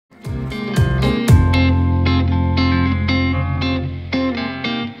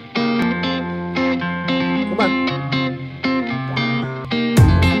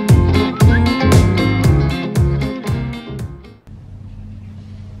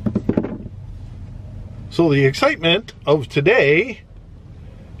So the excitement of today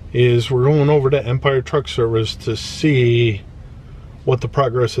is we're going over to Empire Truck Service to see what the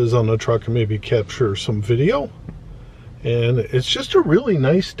progress is on the truck and maybe capture some video. And it's just a really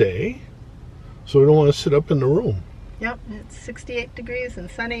nice day, so we don't want to sit up in the room. Yep, it's 68 degrees and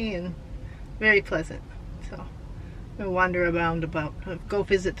sunny and very pleasant. So we'll wander around about. Go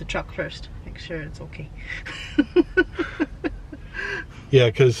visit the truck first, make sure it's okay. Yeah,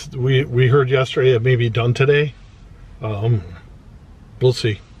 because we heard yesterday it may be done today. We'll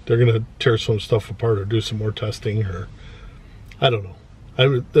see. They're gonna tear some stuff apart or do some more testing, or I don't know.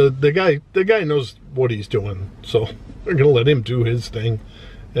 The guy knows what he's doing, so we're gonna let him do his thing,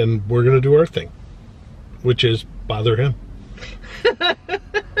 and we're gonna do our thing, which is bother him.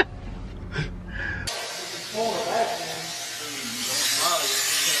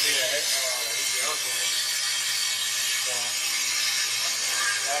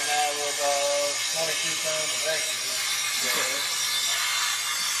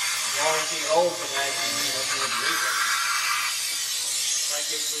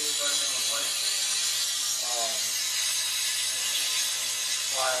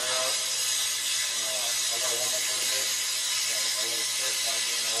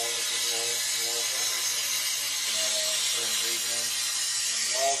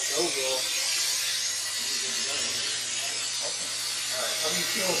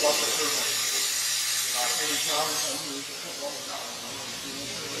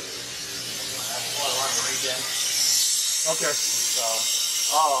 Okay. So,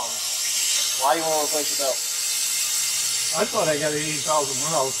 why you want to replace the belt? I thought I got 80,000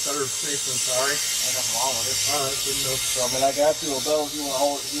 miles. Better safe than sorry. Ain't nothing wrong with it. All right, good enough. So, I mean, I got you a belt. If you want to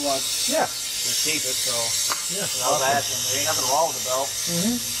hold it, if you want, yeah, just keep it. So, yeah. I was asking, there ain't nothing wrong with the belt.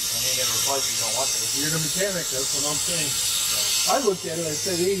 And you get to replace it. You don't want to. You're the mechanic. That's what I'm saying. So, I looked at it. I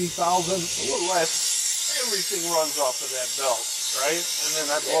said 80,000, a little less. Everything runs off of that belt, right? And then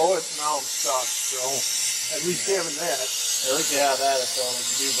I blow it, and now I'm stuck. So, at least having that. At least you have that, so if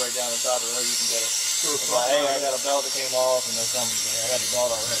you do break down the top of it, you can get it. Like, hey, I got a belt that came off, and there's something there. I got the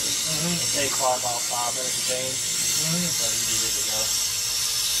belt already. It takes probably about 5 minutes to change. So you can get it go.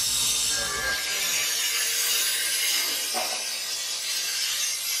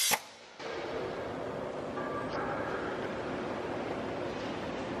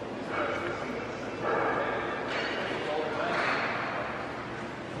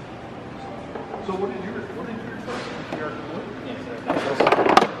 So what did your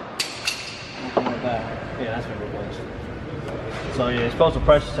Yeah, that's been replaced. So yeah, you're supposed to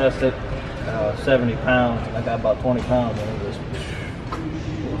pressure test it, 70 pounds. I got about 20 pounds, and it was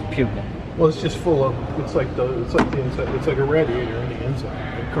puking. Well, it's just full of. It's like the inside. It's like a radiator on the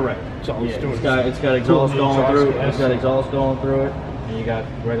inside. Correct. So yeah, it's got exhaust going through it. It's got exhaust going through it, and you got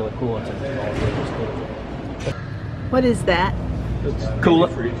regular coolant going through it. What is that? It's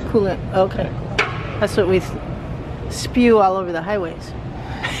Coolant. Coolant. Okay. That's what we spew all over the highways.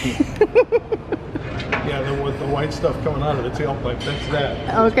 Yeah, then with the white stuff coming out of the tailpipe, that's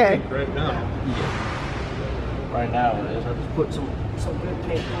that. Okay. Right now. Yeah. Right now it is. I just put some good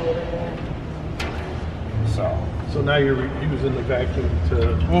paint color in there. So now you're using the vacuum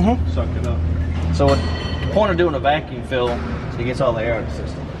to suck it up. So the point of doing a vacuum fill is it gets all the air out of the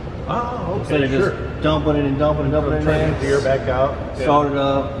system. Oh, okay. Instead of just dumping it and dumping it in there. The air back out. Start it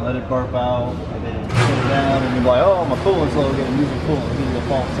up, let it burp out, and then put it down, and you're like, oh, my coolant's low again. Use the coolant. Give you a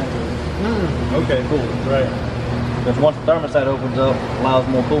false sense of okay, cool. Right. Because once the thermostat opens up, it allows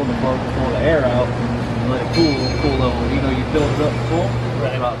more coolant to flow before the air out, and let it cool over. You know, you filled it up full,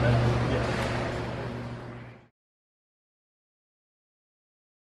 right about that.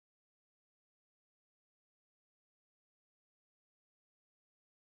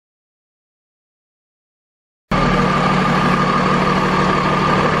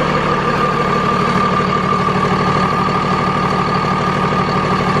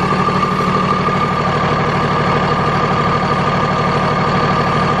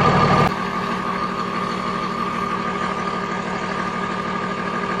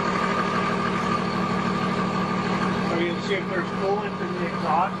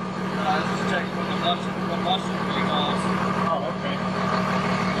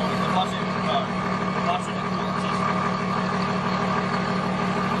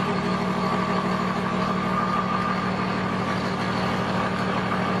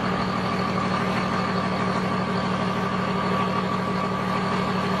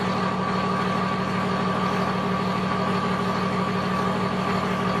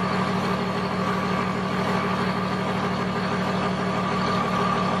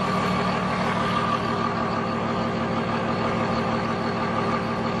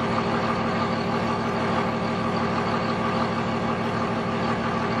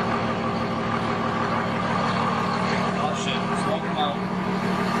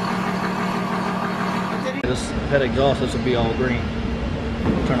 head exhaust, this will be all green.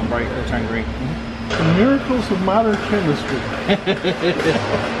 It'll turn them bright, it'll turn green. The miracles of modern chemistry.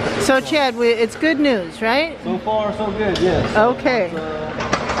 So Chad, it's good news, right? So far, so good, yes. Okay.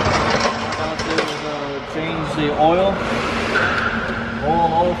 Change the oil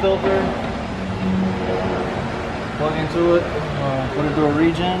and oil filter, plug into it, put it through a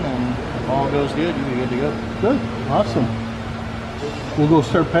regen, and if all goes good, you'll be good to go. Good, awesome. We'll go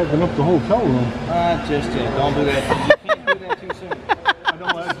start packing up the hotel room. Just yet. Don't do that. You can't do that too soon. I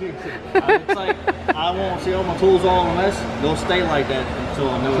don't want to jinx it. It's like, I won't see all my tools all in a mess. They'll stay like that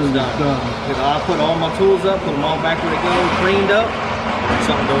until I know it's done. Because I put all my tools up, put them all back where they go, cleaned up, and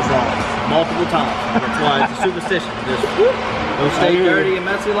something goes wrong. Multiple times. That's why it's a superstition. Just don't stay dirty and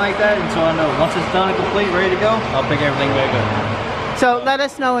messy like that until I know. Once it's done and complete, ready to go, I'll pick everything back up. So let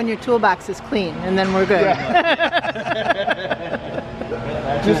us know when your toolbox is clean, and then we're good. Yeah.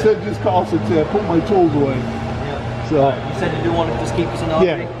 just call us and say, I put my tools away. Yeah. So you said you do want to just keep us in the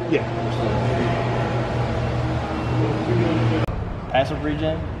yeah. Passive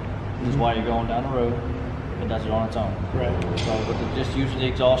regen is why you're going down the road. It does it on its own. Right. So with just usually the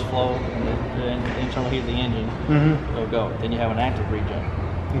exhaust flow and the internal heat of the engine, it'll go. Then you have an active regen.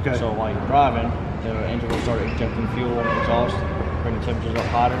 Okay. So while you're driving, the engine will start injecting fuel and exhaust, bring the temperatures up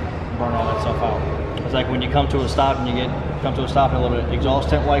hotter, burn all that stuff out. It's like when you come to a stop and come to a stop and a little bit of exhaust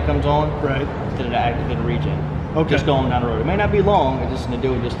temp light comes on. Right. Then it activates the regen. Okay. Just going down the road. It may not be long. It's just going to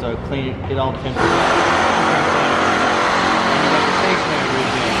do it just to clean it, get all the temperatures.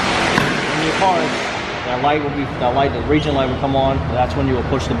 When your car, the regen light will come on. That's when you will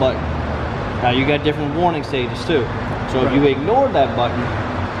push the button. Now you got different warning stages too. So if you ignore that button,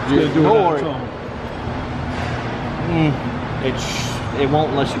 you ignore it. It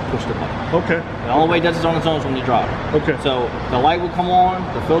won't unless you push the button. Okay. The only way it does it on its own is when you drive. Okay. So the light will come on,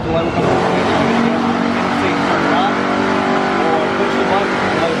 the filter light will come on. Turn it on, or push the button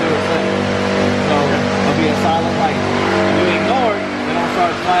and let it do its thing. So it'll be a silent light. If you ignore it, it'll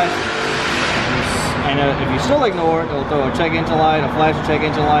start flashing. And if you still ignore it, it'll throw a check engine light, a flash check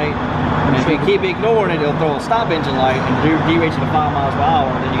engine light. And if you keep ignoring it, it'll throw a stop engine light and derate you to 5 miles per hour,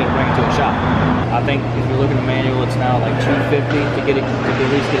 and then you got to bring it to a shop. I think if you look at the manual, it's now like $250 to get it, to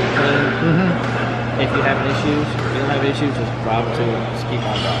at least get it clean. If you're having issues, if you don't have issues, just drive it to it. Just keep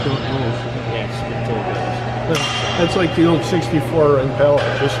on driving. Yeah, just get until it goes. That's like the old 64 Impala.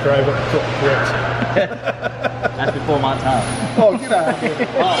 Just drive it until it quits. That's before my time. Oh, get out of here. Get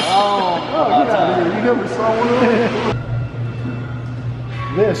Get out of here. You never saw one of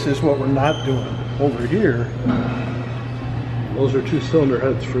those? This is what we're not doing. Over here, those are 2-cylinder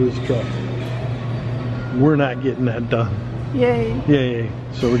heads for this truck. We're not getting that done. Yay. Yay.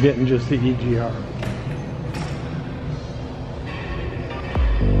 So we're getting just the EGR.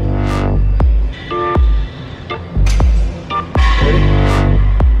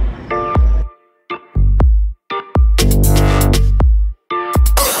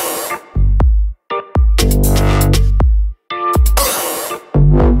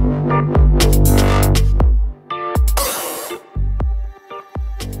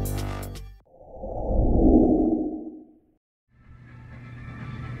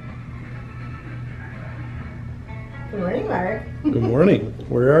 Good morning, Mark. Good morning.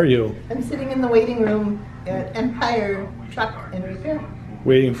 Where are you? I'm sitting in the waiting room at Empire Truck and Repair.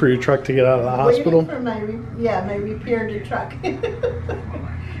 Waiting for your truck to get out of the hospital? Waiting for my repaired truck.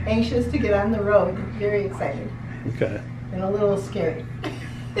 Anxious to get on the road. Very excited. Okay. And a little scary.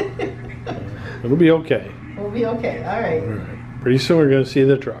 It'll be okay. We'll be okay. All right. All right. Pretty soon we're going to see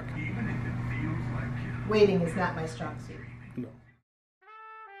the truck. Waiting is not my strong suit. No.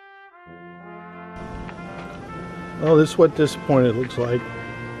 Well, this is what disappointed looks like.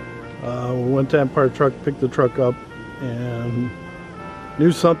 We went to Empire Truck, picked the truck up, and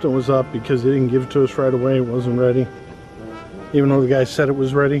knew something was up because they didn't give it to us right away. It wasn't ready. Even though the guy said it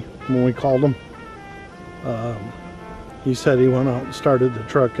was ready when we called him. He said he went out and started the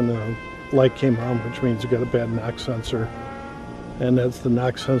truck and the light came on, which means it got a bad knock sensor. And that's the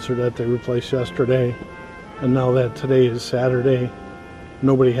knock sensor that they replaced yesterday. And now that today is Saturday,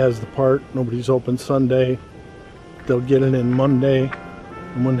 nobody has the part, nobody's open Sunday. They'll get it in Monday,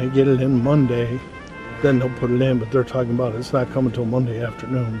 and when they get it in Monday, then they'll put it in, but they're talking about it's not coming till Monday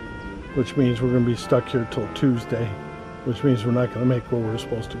afternoon, which means we're going to be stuck here till Tuesday, which means we're not going to make where we're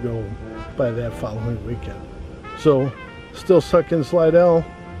supposed to go by that following weekend. So, still stuck in Slidell,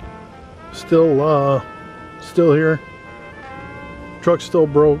 still here, truck's still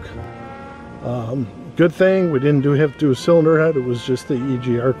broke. Good thing we didn't have to do a cylinder head, it was just the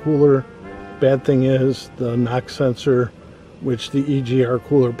EGR cooler. Bad thing is the knock sensor, which the EGR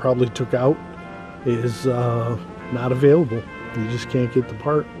cooler probably took out, is not available. You just can't get the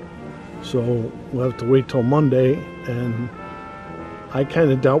part. So we'll have to wait till Monday, and I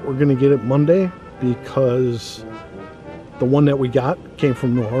kind of doubt we're going to get it Monday because the one that we got came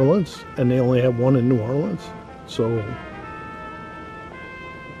from New Orleans, and they only have one in New Orleans. So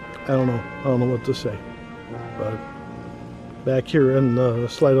I don't know what to say. But back here in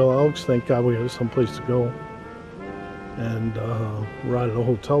Slidell, Elks, thank God we have someplace to go. And we're out of the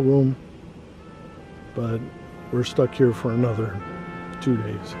hotel room, but we're stuck here for another 2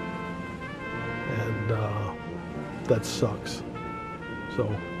 days, and that sucks.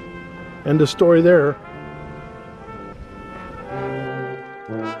 So, end of story there.